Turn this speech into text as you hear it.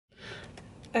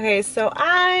Okay, so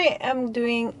I am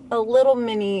doing a little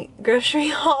mini grocery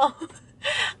haul.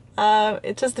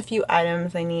 It's just a few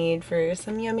items I need for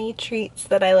some yummy treats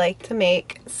that I like to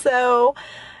make. So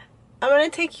I'm gonna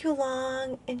take you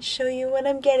along and show you what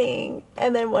I'm getting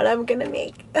and then what I'm gonna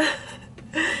make.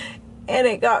 And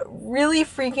it got really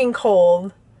freaking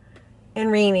cold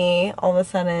and rainy all of a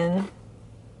sudden,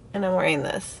 and I'm wearing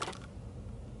this.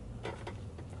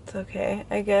 It's okay.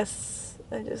 I guess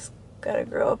I just gotta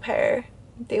grow a pair.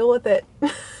 Deal with it.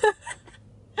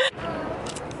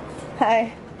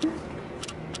 Hi.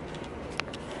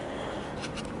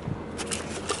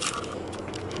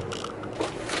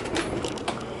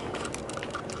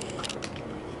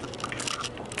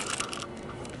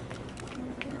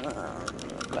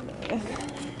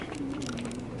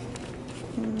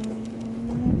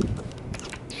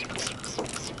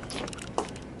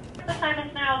 The time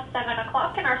is now 7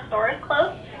 o'clock and our store is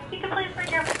closed. You can please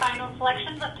bring your final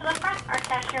selections up to the front. Our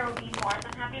cashier will be more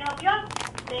than happy to help you out.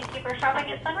 Thank you for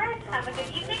shopping at Sunrise. Have a good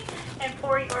evening. And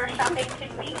for your shopping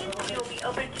convenience, we will be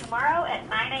open tomorrow at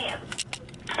 9 a.m.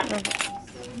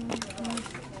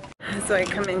 So I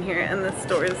come in here and the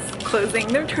store is closing.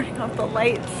 They're turning off the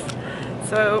lights.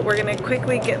 So we're gonna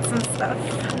quickly get some stuff.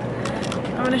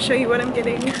 I'm gonna show you what I'm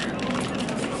getting.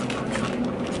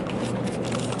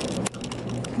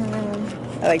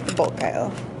 I like the bulk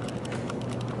aisle.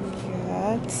 We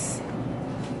got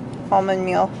almond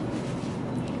meal.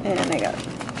 And I got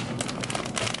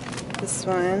this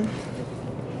one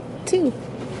too.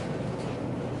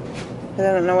 But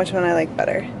I don't know which one I like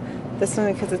better. This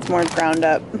one because it's more ground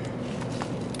up.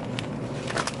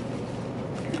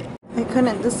 I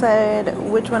couldn't decide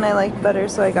which one I liked better,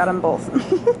 so I got them both.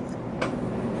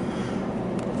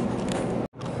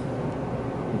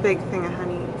 Big thing of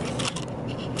honey.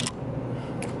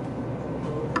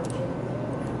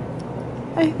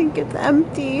 I think it's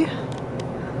empty.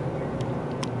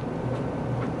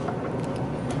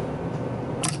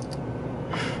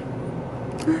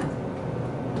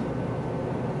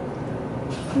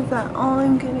 Is that all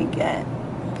I'm gonna get?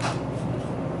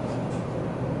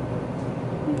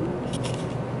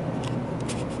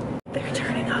 They're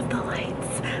turning off the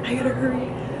lights. I gotta hurry.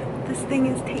 This thing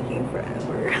is taking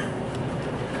forever.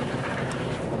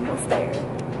 Almost there.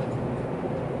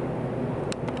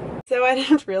 So I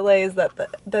didn't realize that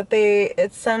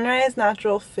it's Sunrise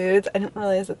Natural Foods. I didn't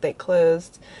realize that they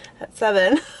closed at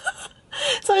 7.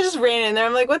 So I just ran in there.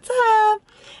 I'm like, what's up?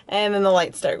 And then the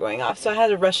lights started going off. So I had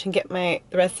to rush and get the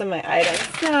rest of my items.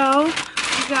 So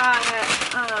we got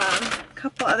a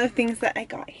couple other things that I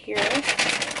got here.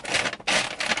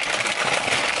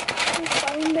 Let's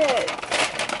find it.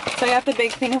 So I got the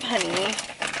big thing of honey.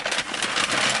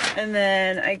 And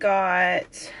then I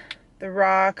got the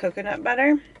raw coconut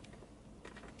butter.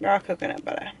 Raw coconut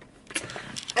butter.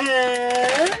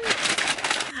 And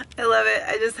I love it.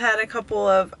 I just had a couple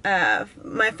of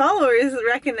my followers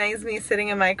recognize me sitting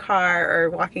in my car or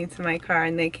walking to my car,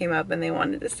 and they came up and they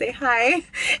wanted to say hi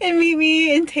and meet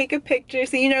me and take a picture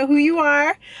so you know who you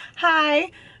are.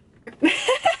 Hi. But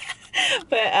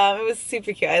it was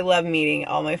super cute. I love meeting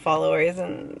all my followers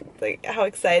and like how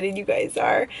excited you guys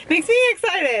are. Makes me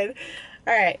excited.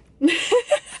 All right.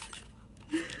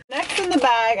 Next in the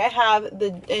bag, I have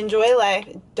the Enjoy Life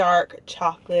dark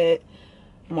chocolate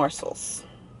morsels.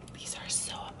 These are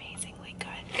so amazingly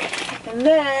good. And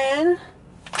then,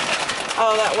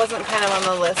 oh, that wasn't kind of on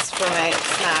the list for my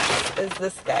snacks, is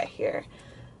this guy here.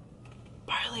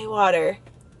 Barley water,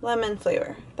 lemon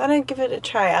flavor. Thought I'd give it a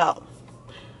try out.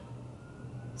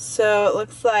 So it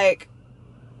looks like,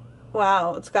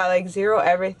 wow, it's got like 0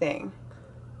 everything.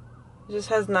 It just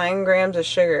has 9 grams of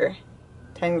sugar,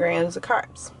 10 grams of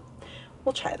carbs.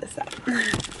 We'll try this out.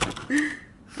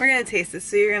 We're gonna taste this,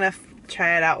 so you're gonna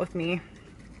try it out with me.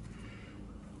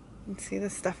 And see the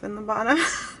stuff in the bottom.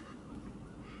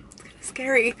 It's kind of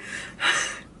scary.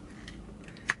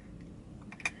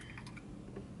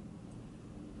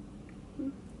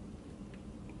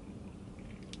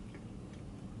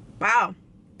 Wow,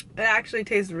 it actually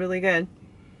tastes really good.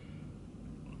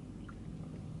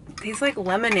 It tastes like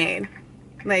lemonade,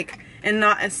 like, and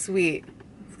not as sweet.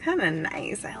 It's kind of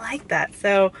nice. I like that.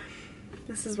 So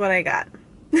this is what I got.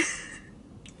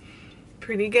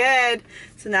 Pretty good.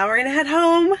 So now we're gonna head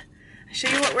home. I'll show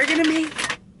you what we're gonna make.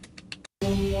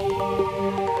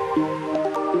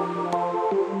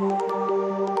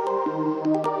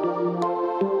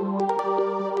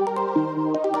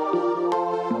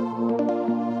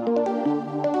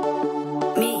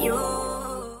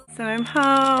 So I'm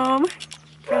home.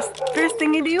 First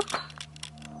thing I do,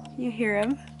 you hear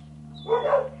him,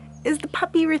 is the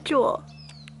puppy ritual.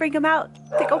 Bring him out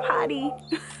to go potty.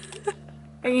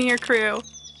 Bringing your crew.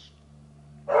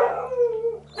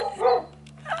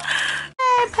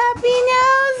 Happy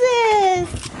noses!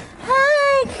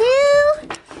 Hi, Q!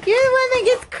 You're the one that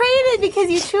gets crated because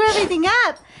you chew everything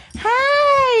up.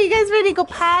 Hi! You guys ready to go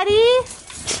potty?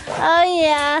 Oh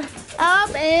yeah.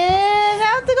 Up and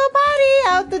out to go potty.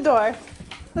 Out the door.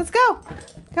 Let's go.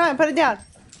 Come on, put it down.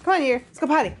 Come on here. Let's go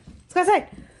potty. Let's go outside.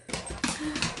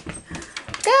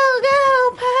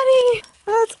 Go, potty.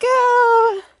 Let's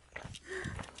go.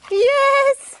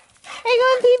 Yes. Hey, go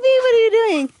on TV. What are you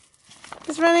doing?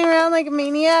 Just running around like a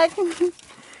maniac. Go. What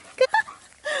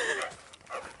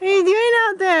are you doing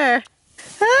out there?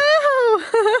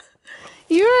 Oh,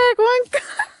 you are one.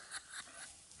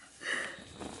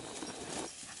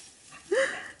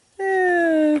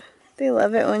 Oh, they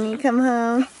love it when you come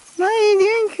home. What are you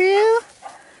doing, crew?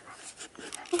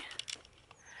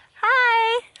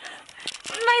 Hi,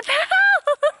 my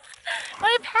pal.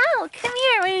 My pal, come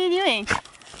here. What are you doing?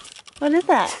 What is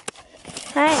that?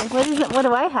 Hi, what is it? What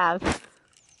do I have?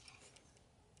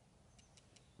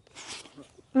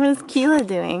 What is Keela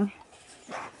doing?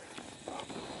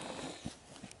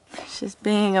 She's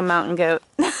being a mountain goat.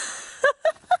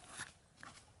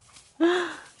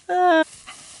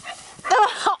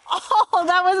 Oh,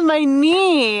 that was my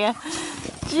knee.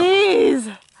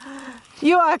 Jeez.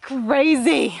 You are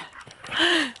crazy.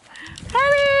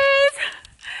 Puppies!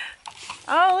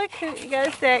 Oh, look, you got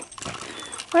a stick.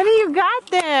 What do you got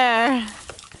there?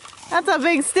 That's a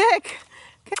big stick.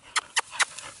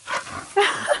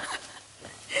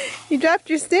 You dropped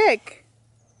your stick.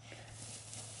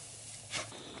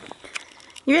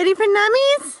 You ready for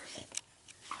nummies?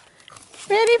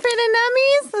 Ready for the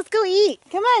nummies? Let's go eat.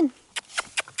 Come on.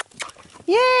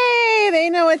 Yay! They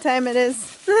know what time it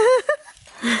is.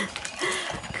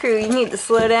 Crew, you need to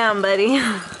slow down, buddy.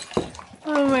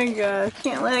 Oh my god.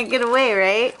 Can't let it get away,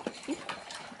 right?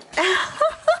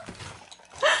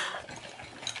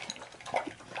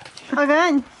 Oh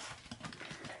god.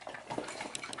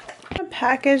 A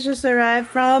package just arrived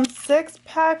from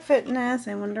 6-Pack Fitness.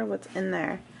 I wonder what's in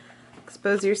there.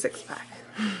 Expose your 6-pack.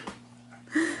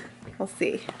 We'll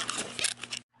see.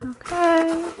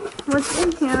 Okay, what's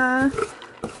in here?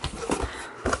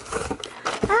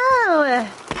 Oh,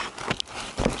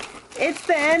 it's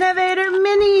the Innovator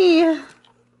Mini.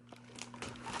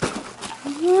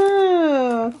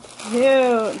 Ooh,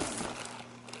 cute.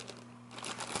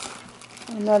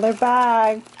 Another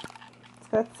bag. It's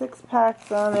got 6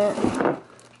 packs on it.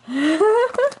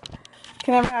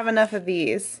 Can never have enough of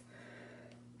these.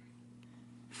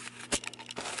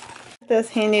 This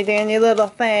handy dandy little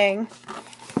thing.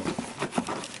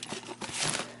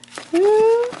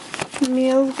 Ooh,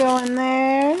 meals go in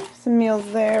there. Some meals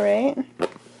there, right?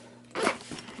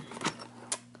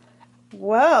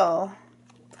 Whoa.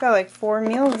 It's got like 4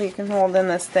 meals you can hold in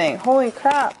this thing. Holy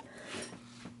crap.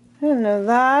 I didn't know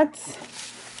that.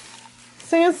 This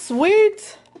thing is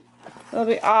sweet. It'll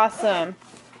be awesome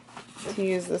to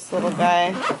use this little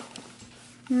guy.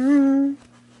 What do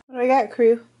I got,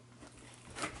 crew?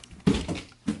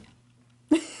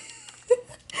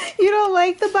 You don't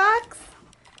like the box?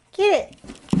 Get it.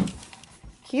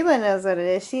 Keela knows what it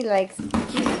is. She likes.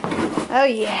 Oh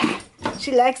yeah,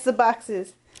 she likes the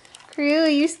boxes. Crew, are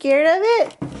you scared of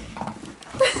it?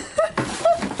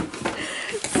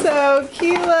 So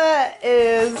Keela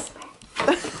is.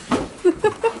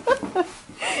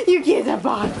 You get the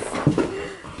box.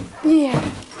 Yeah.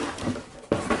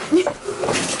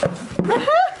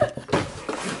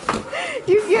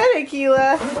 You get it,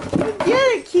 Keela. You get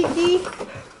it, Kiki.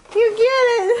 You get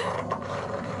it.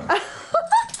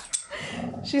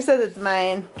 She said it's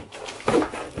mine.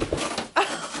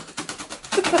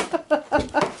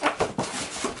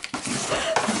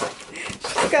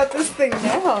 She's got this thing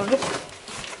down.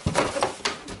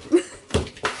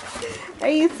 Are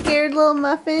you scared, little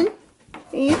muffin?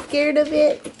 Are you scared of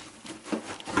it?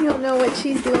 You don't know what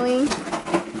she's doing.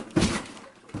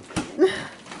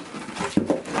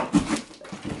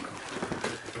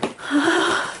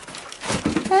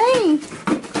 Hey!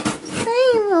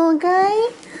 Hey, little guy!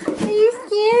 Are you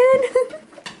scared?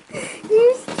 You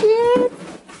scared?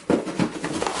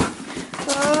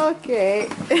 Okay.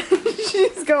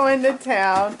 She's going to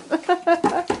town.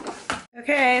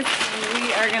 Okay, so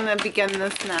we are going to begin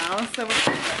this now. So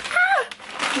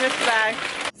this bag.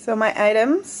 So my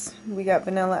items, we got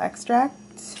vanilla extract,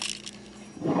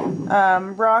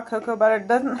 raw cocoa butter.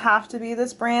 Doesn't have to be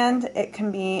this brand. It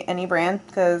can be any brand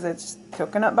because it's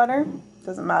coconut butter.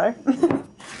 Doesn't matter.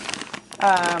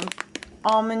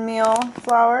 Almond meal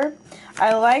flour.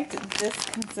 I liked this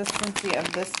consistency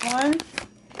of this one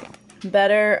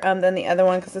better than the other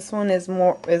one because this one is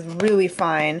really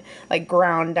fine, like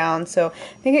ground down. So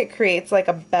I think it creates like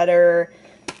a better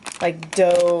like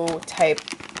dough type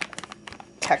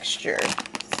texture.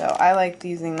 So I liked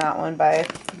using that one by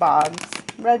Bob's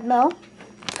Red Mill.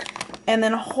 And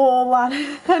then a whole lot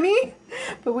of honey,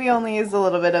 but we only used a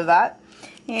little bit of that.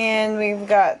 And we've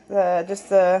got just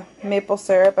the maple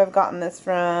syrup. I've gotten this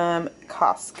from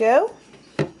Costco.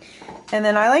 And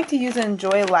then I like to use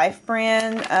Enjoy Life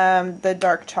brand, the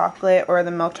dark chocolate or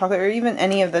the milk chocolate, or even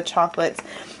any of the chocolates.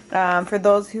 For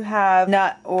those who have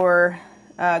nut or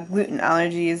gluten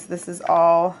allergies, this is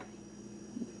all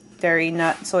dairy,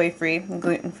 nut, soy free, and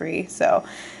gluten free. So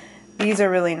these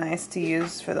are really nice to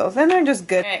use for those, and they're just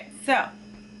good. Okay, so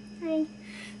hi.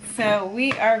 So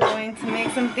we are going to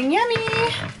make something yummy.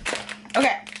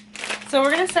 Okay, so we're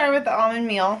gonna start with the almond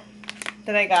meal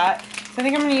that I got. So I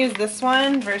think I'm gonna use this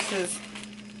one versus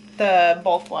the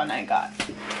bulk one I got.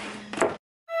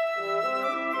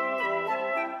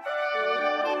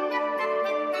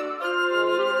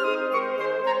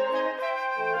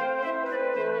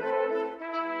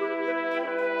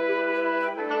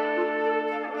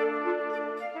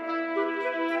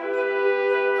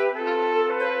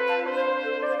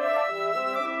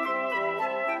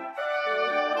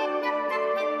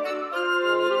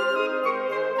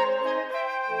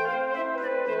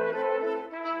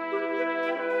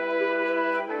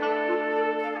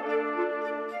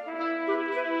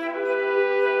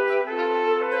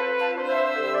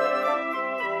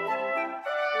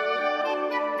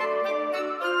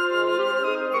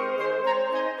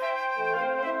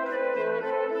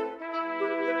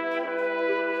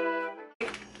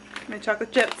 My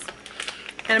chocolate chips,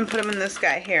 and put them in this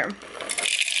guy here.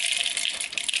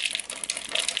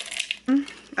 I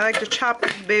like to chop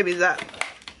these babies up.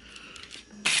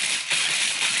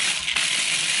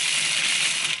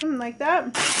 Like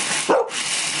that.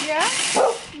 Yeah?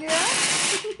 Yeah?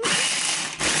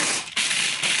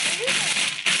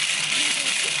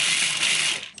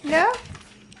 Yeah?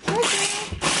 Okay.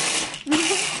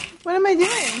 What am I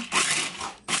doing?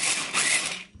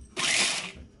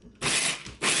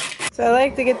 So I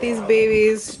like to get these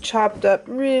babies chopped up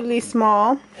really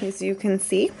small, as you can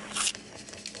see.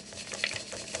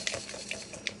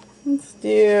 Let's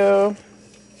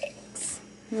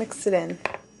mix it in.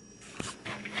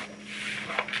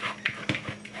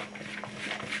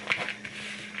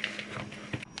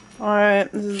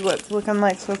 Alright, this is what it's looking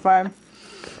like so far.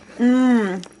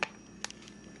 Does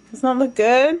not look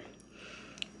good?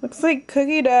 Looks like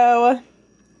cookie dough.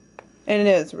 And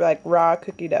it is like raw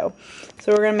cookie dough.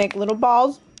 So we're going to make little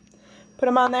balls, put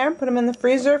them on there, put them in the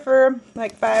freezer for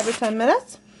like 5 or 10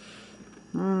 minutes.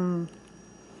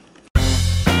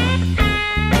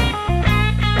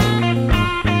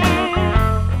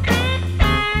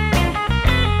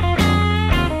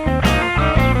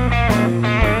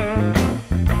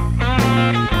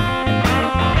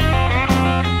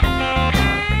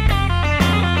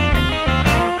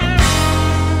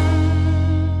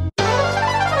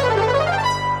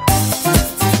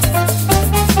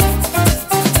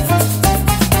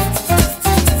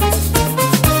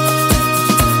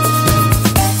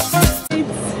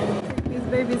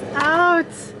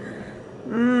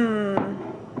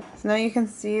 So now you can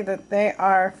see that they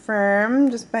are firm.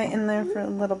 Just bite in there for a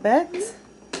little bit.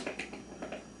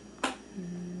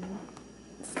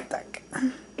 Stuck.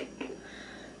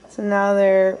 So now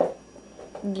they're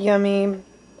yummy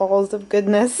balls of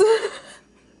goodness.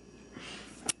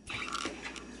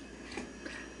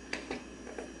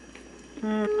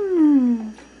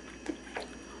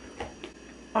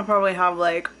 I'll probably have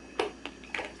like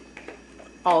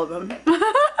all of them.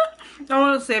 I don't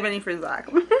want to save any for Zach.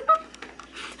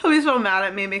 He'll be so mad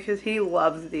at me because he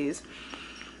loves these.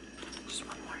 Just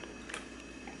one more.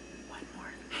 One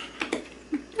more.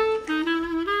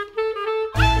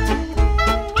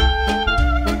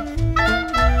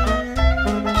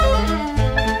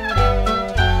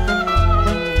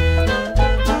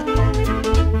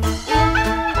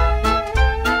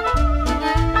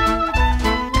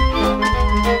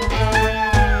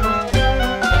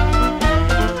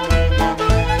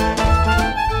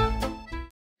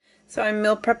 So I'm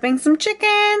meal prepping some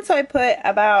chicken. So I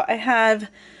have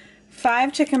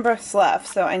 5 chicken breasts left.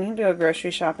 So I need to go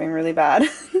grocery shopping really bad.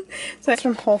 So it's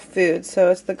from Whole Foods.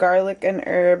 So it's the garlic and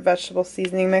herb vegetable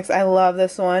seasoning mix. I love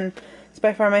this one. It's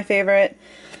by far my favorite.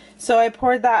 So I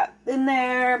poured that in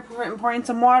there, pouring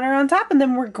some water on top, and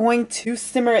then we're going to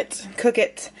simmer it, cook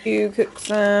it. To cook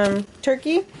some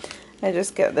turkey. I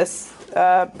just get this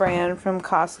brand from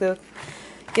Costco.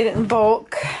 Get it in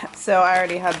bulk. So I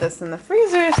already had this in the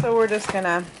freezer, so we're just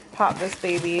gonna pop this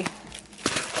baby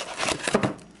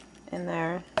in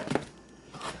there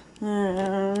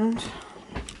and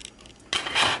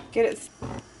get it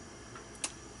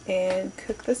and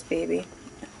cook this baby.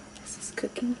 This is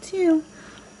cooking too.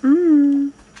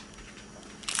 So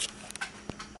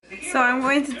I'm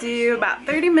going to do about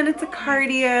 30 minutes of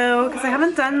cardio because I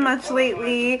haven't done much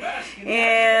lately,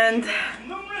 and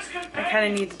I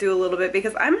kind of need to do a little bit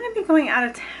because I'm going to be going out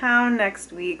of town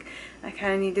next week. I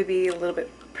kind of need to be a little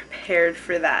bit prepared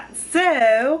for that.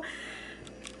 So,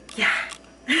 yeah.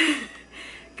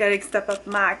 Gotta step up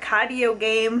my cardio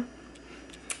game.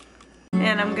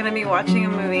 And I'm gonna be watching a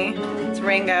movie. It's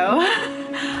Rango.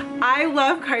 I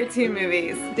love cartoon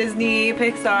movies. Disney,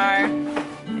 Pixar,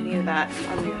 any of that.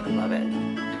 I really love it.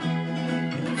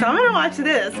 So I'm gonna watch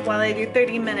this while I do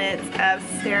 30 minutes of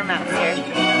Stairmaster.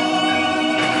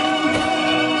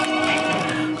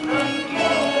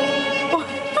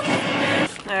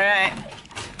 Alright.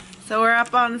 So we're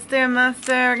up on the Stairmaster.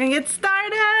 We're gonna get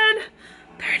started.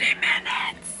 30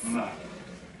 minutes.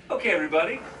 Okay,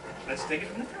 everybody. Let's take it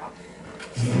from the top.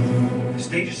 The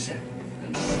stage is set.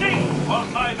 The sting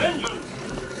of my vengeance!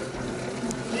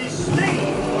 The sting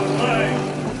of my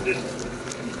resistance.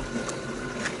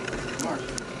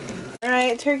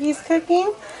 Alright, turkey's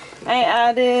cooking. I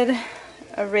added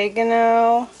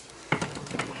oregano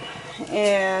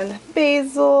and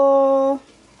basil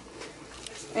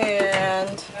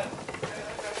and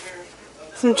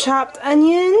some chopped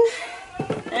onion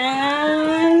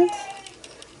and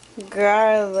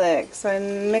garlic. So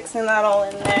I'm mixing that all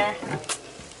in there.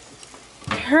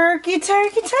 Turkey,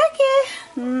 turkey,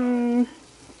 turkey.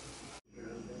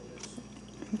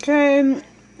 Okay,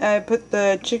 I put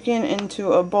the chicken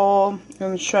into a bowl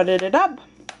and shredded it up.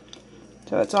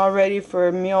 So it's all ready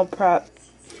for meal prep.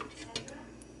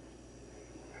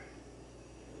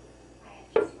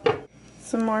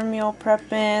 Some more meal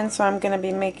prepping. So I'm going to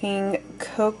be making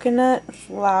coconut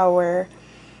flour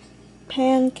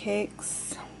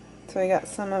pancakes. So I got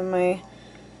some of my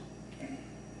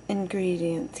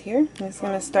ingredients here. I'm just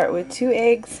going to start with 2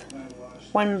 eggs,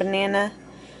 1 banana.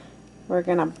 We're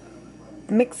going to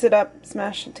mix it up,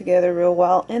 smash it together real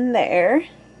well in there.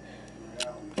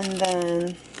 And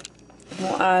then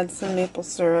we'll add some maple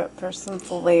syrup for some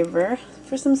flavor,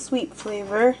 for some sweet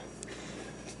flavor,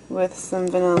 with some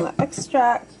vanilla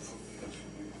extract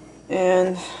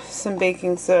and some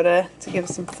baking soda to give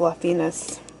some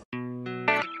fluffiness.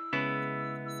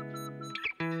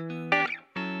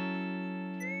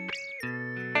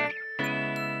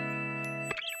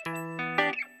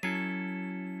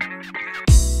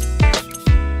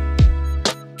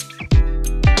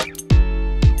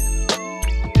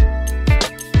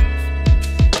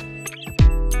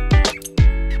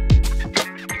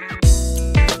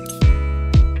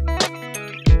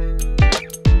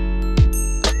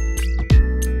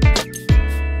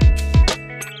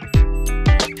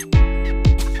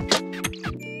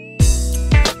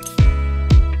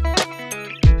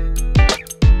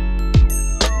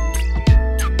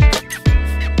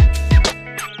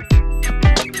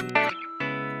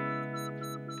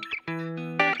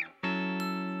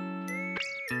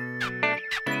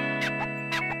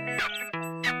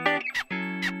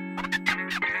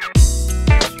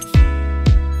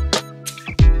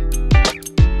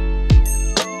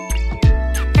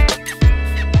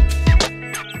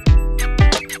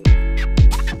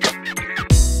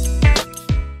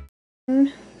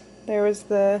 There was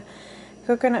the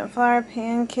coconut flour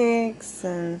pancakes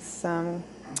and some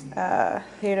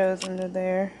potatoes under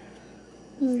there.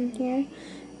 Here.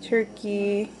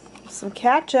 Turkey, some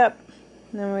ketchup.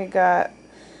 And then we got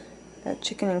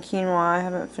chicken and quinoa. I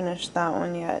haven't finished that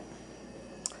one yet.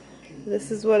 This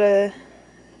is what a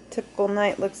typical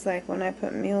night looks like when I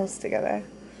put meals together.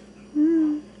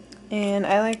 And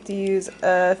I like to use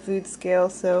a food scale,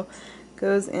 so it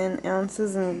goes in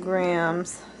ounces and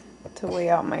grams to weigh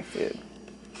out my food.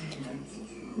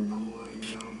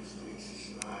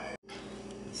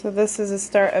 So this is the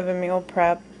start of a meal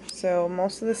prep. So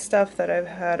most of the stuff that I've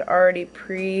had already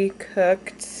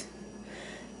pre-cooked.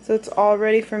 So it's all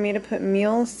ready for me to put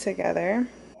meals together.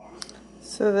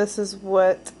 So this is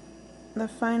what the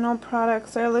final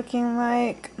products are looking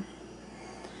like.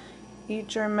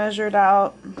 Each are measured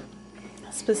out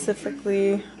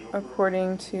specifically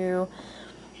according to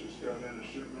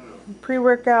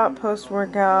pre-workout,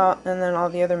 post-workout, and then all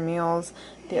the other meals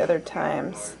the other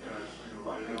times.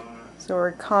 So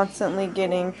we're constantly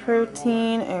getting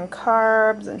protein and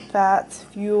carbs and fats,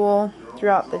 fuel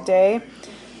throughout the day.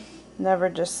 Never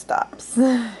just stops.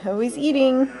 Always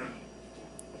eating.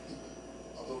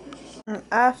 And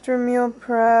after meal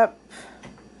prep,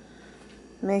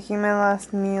 making my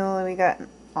last meal, we got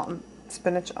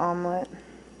spinach omelet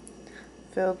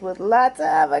filled with lots of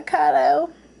avocado.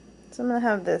 So I'm going to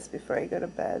have this before I go to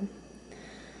bed.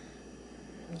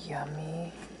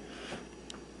 Yummy.